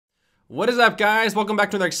What is up, guys? Welcome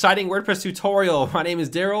back to another exciting WordPress tutorial. My name is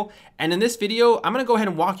Darrel, and in this video, I'm going to go ahead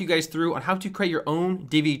and walk you guys through on how to create your own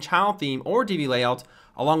Divi child theme or Divi layout,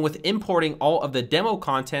 along with importing all of the demo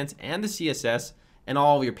content and the CSS and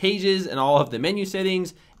all of your pages and all of the menu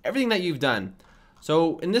settings, everything that you've done.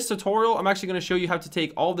 So in this tutorial, I'm actually going to show you how to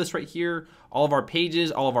take all of this right here, all of our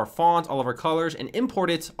pages, all of our fonts, all of our colors, and import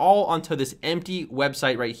it all onto this empty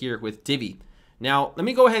website right here with Divi. Now, let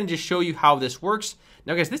me go ahead and just show you how this works.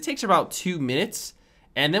 Now guys, this takes about 2 minutes,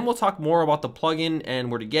 and then we'll talk more about the plugin and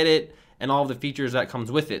where to get it and all of the features that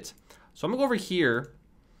comes with it. So I'm gonna go over here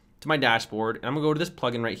to my dashboard, and I'm gonna go to this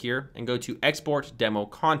plugin right here and go to export demo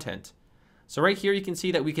content. So right here, you can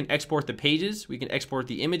see that we can export the pages, we can export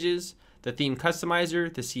the images, the theme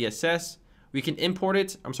customizer, the CSS. We can export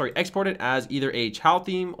it as either a child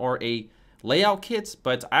theme or a layout kit,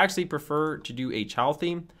 but I actually prefer to do a child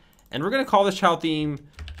theme. And we're gonna call this child theme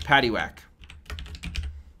Paddywhack.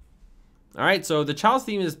 All right, so the child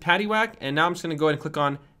theme is Paddywhack, and now I'm just gonna go ahead and click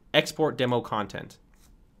on export demo content.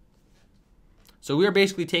 So we are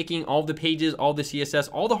basically taking all of the pages, all the CSS,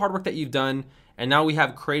 all the hard work that you've done, and now we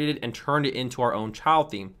have created and turned it into our own child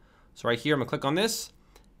theme. So right here, I'm gonna click on this,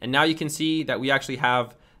 and now you can see that we actually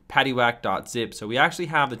have paddywhack.zip. So we actually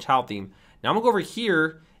have the child theme. Now I'm gonna go over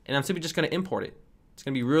here, and I'm simply just gonna import it. It's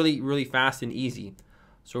gonna be really, really fast and easy.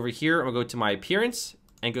 So over here, I'm gonna go to my appearance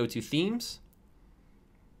and go to themes.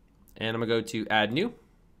 And I'm gonna go to add new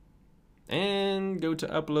and go to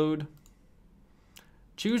upload.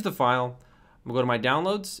 Choose the file. I'm gonna go to my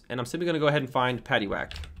downloads, and I'm simply gonna go ahead and find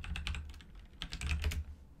Paddywhack.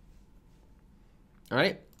 All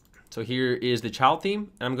right, so here is the child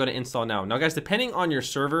theme, and I'm gonna install now. Now guys, depending on your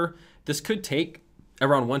server, this could take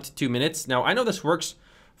around 1 to 2 minutes. Now I know this works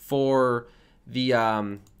for the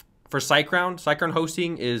for SiteGround. SiteGround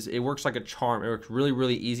hosting it works like a charm. It works really,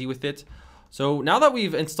 really easy with it. So now that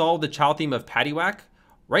we've installed the child theme of Paddywhack,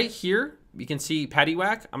 right here, you can see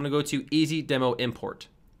Paddywhack. I'm gonna go to Easy Demo Import.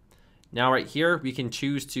 Now right here, we can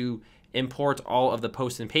choose to import all of the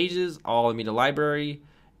posts and pages, all of media library,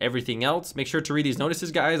 everything else. Make sure to read these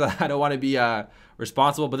notices, guys. I don't wanna be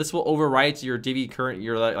responsible, but this will overwrite your Divi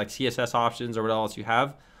your like CSS options or what else you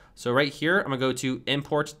have. So right here, I'm gonna go to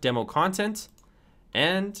Import Demo Content,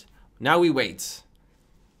 and now we wait.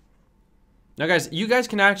 Now guys, you guys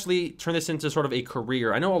can actually turn this into sort of a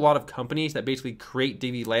career. I know a lot of companies that basically create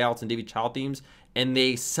Divi layouts and Divi child themes, and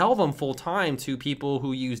they sell them full time to people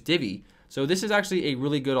who use Divi. So this is actually a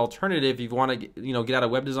really good alternative if you want to get out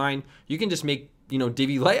of web design. You can just make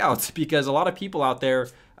Divi layouts, because a lot of people out there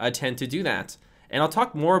tend to do that. And I'll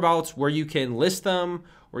talk more about where you can list them,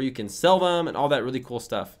 where you can sell them, and all that really cool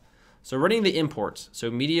stuff. So running the imports.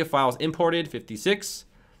 So media files imported, 56.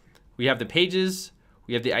 We have the pages,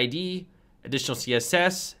 we have the ID, additional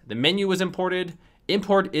CSS, the menu was imported,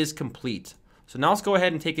 import is complete. So now let's go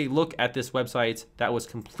ahead and take a look at this website that was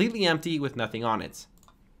completely empty with nothing on it.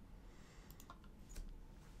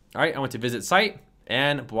 All right, I went to visit site,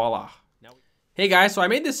 and voila. Hey guys, so I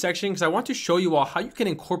made this section because I want to show you all how you can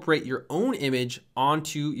incorporate your own image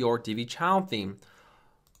onto your Divi child theme.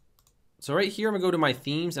 So right here, I'm gonna go to my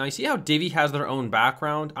themes, and I see how Divi has their own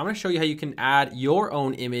background. I'm gonna show you how you can add your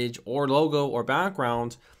own image or logo or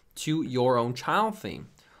background to your own child theme.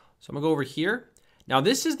 So I'm gonna go over here. Now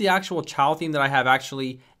this is the actual child theme that I have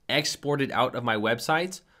actually exported out of my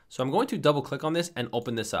website. So I'm going to double click on this and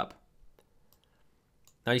open this up.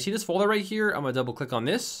 Now you see this folder right here, I'm gonna double click on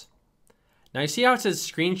this. Now you see how it says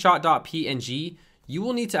screenshot.png? You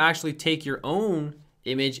will need to actually take your own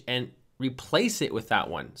image and replace it with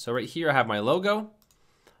that one. So right here I have my logo.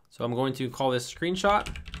 So I'm going to call this screenshot.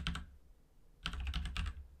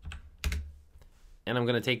 And I'm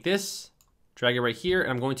gonna take this, drag it right here,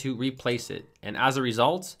 and I'm going to replace it. And as a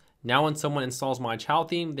result, now when someone installs my child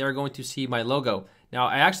theme, they're going to see my logo. Now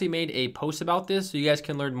I actually made a post about this so you guys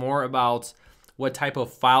can learn more about what type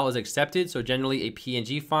of file is accepted. So generally a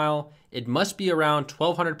PNG file, it must be around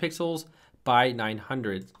 1200 pixels by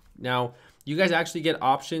 900. Now, you guys actually get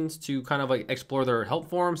options to kind of like explore their help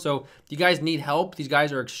forum. So if you guys need help, these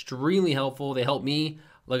guys are extremely helpful. They help me.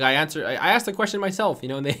 Like I asked the question myself,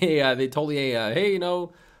 and they told me, hey,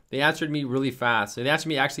 they answered me really fast. So they answered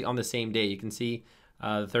me actually on the same day. You can see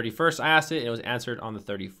the 31st I asked it, and it was answered on the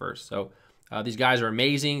 31st. So these guys are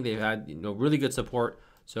amazing. They've had really good support.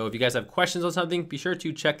 So if you guys have questions on something, be sure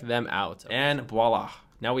to check them out. And voila,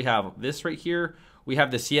 now we have this right here. We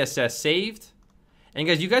have the CSS saved. And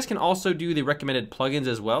guys, you guys can also do the recommended plugins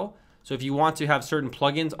as well. So if you want to have certain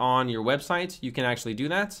plugins on your website, you can actually do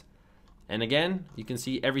that. And again, you can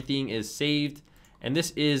see everything is saved. And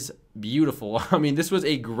this is beautiful. I mean, this was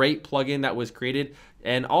a great plugin that was created,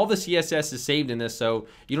 and all the CSS is saved in this, so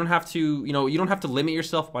you don't have to, you don't have to limit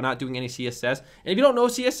yourself by not doing any CSS. And if you don't know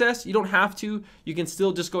CSS, you don't have to. You can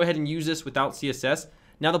still just go ahead and use this without CSS.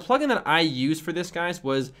 Now, the plugin that I used for this, guys,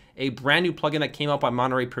 was a brand new plugin that came out by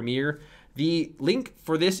Monterey Premier. The link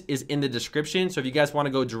for this is in the description, so if you guys want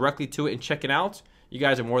to go directly to it and check it out, you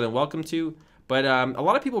guys are more than welcome to. But a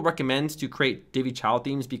lot of people recommend to create Divi child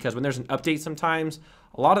themes because when there's an update sometimes,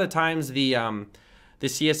 a lot of the times the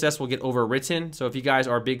CSS will get overwritten. So if you guys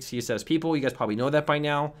are big CSS people, you guys probably know that by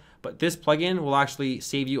now. But this plugin will actually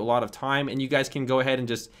save you a lot of time, and you guys can go ahead and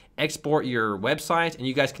just export your website, and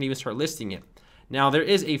you guys can even start listing it. Now, there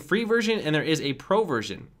is a free version and there is a pro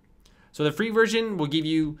version. So the free version will give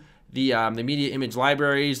you the media image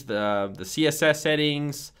libraries, the CSS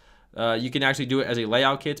settings. You can actually do it as a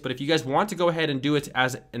layout kit, but if you guys want to go ahead and do it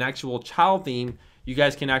as an actual child theme, you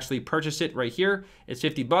guys can actually purchase it right here. It's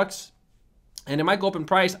 50 bucks, and it might go up in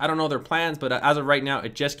price. I don't know their plans, but as of right now,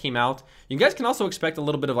 it just came out. You guys can also expect a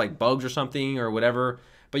little bit of like bugs or something or whatever,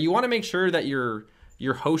 but you want to make sure that your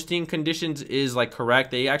hosting conditions is like correct.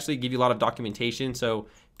 They actually give you a lot of documentation. So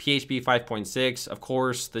PHP 5.6, of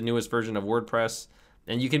course, the newest version of WordPress,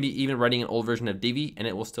 and you can be even running an old version of Divi and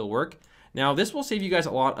it will still work. Now, this will save you guys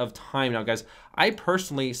a lot of time. Now, guys, I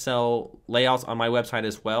personally sell layouts on my website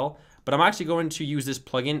as well, but I'm actually going to use this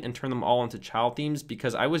plugin and turn them all into child themes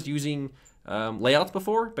because I was using layouts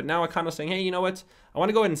before, but now I'm kind of saying, hey, you know what? I want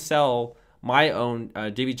to go ahead and sell my own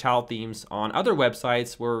Divi child themes on other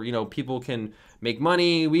websites where, people can make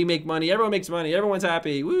money, we make money, everyone makes money, everyone's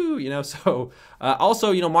happy, woo, So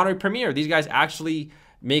also, Monterey Premier, these guys actually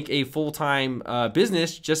make a full-time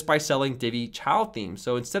business just by selling Divi child themes.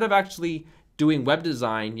 So instead of actually doing web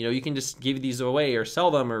design, you can just give these away or sell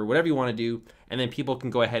them or whatever you want to do, and then people can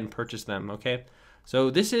go ahead and purchase them, okay?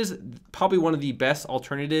 So this is probably one of the best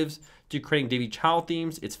alternatives to creating Divi child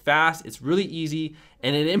themes. It's fast, it's really easy,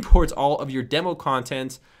 and it imports all of your demo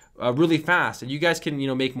content really fast. And you guys can,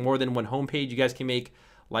 make more than one homepage. You guys can make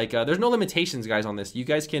there's no limitations, guys, on this. You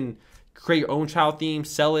guys can create your own child theme,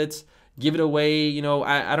 sell it, give it away.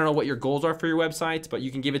 I don't know what your goals are for your websites, but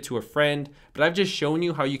you can give it to a friend. But I've just shown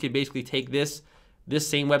you how you can basically take this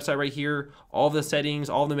same website right here, all the settings,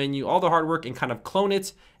 all the menu, all the hard work, and kind of clone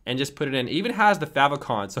it and just put it in. It even has the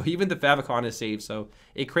favicon, so even the favicon is saved. So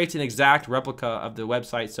it creates an exact replica of the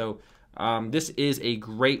website. So this is a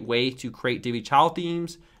great way to create Divi child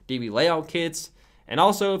themes, Divi layout kits, and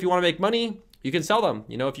also if you want to make money, you can sell them.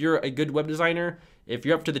 If you're a good web designer, if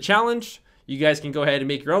you're up to the challenge, you guys can go ahead and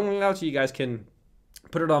make your own layouts. You guys can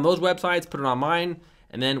put it on those websites, put it on mine,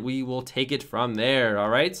 and then we will take it from there, all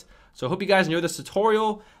right? So I hope you guys enjoyed this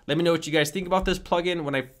tutorial. Let me know what you guys think about this plugin.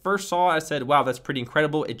 When I first saw it, I said, wow, that's pretty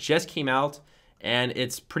incredible. It just came out, and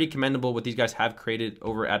it's pretty commendable what these guys have created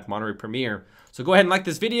over at Monterey Premier. So go ahead and like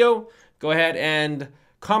this video. Go ahead and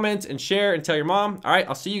comment and share and tell your mom. All right,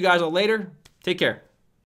 I'll see you guys all later. Take care.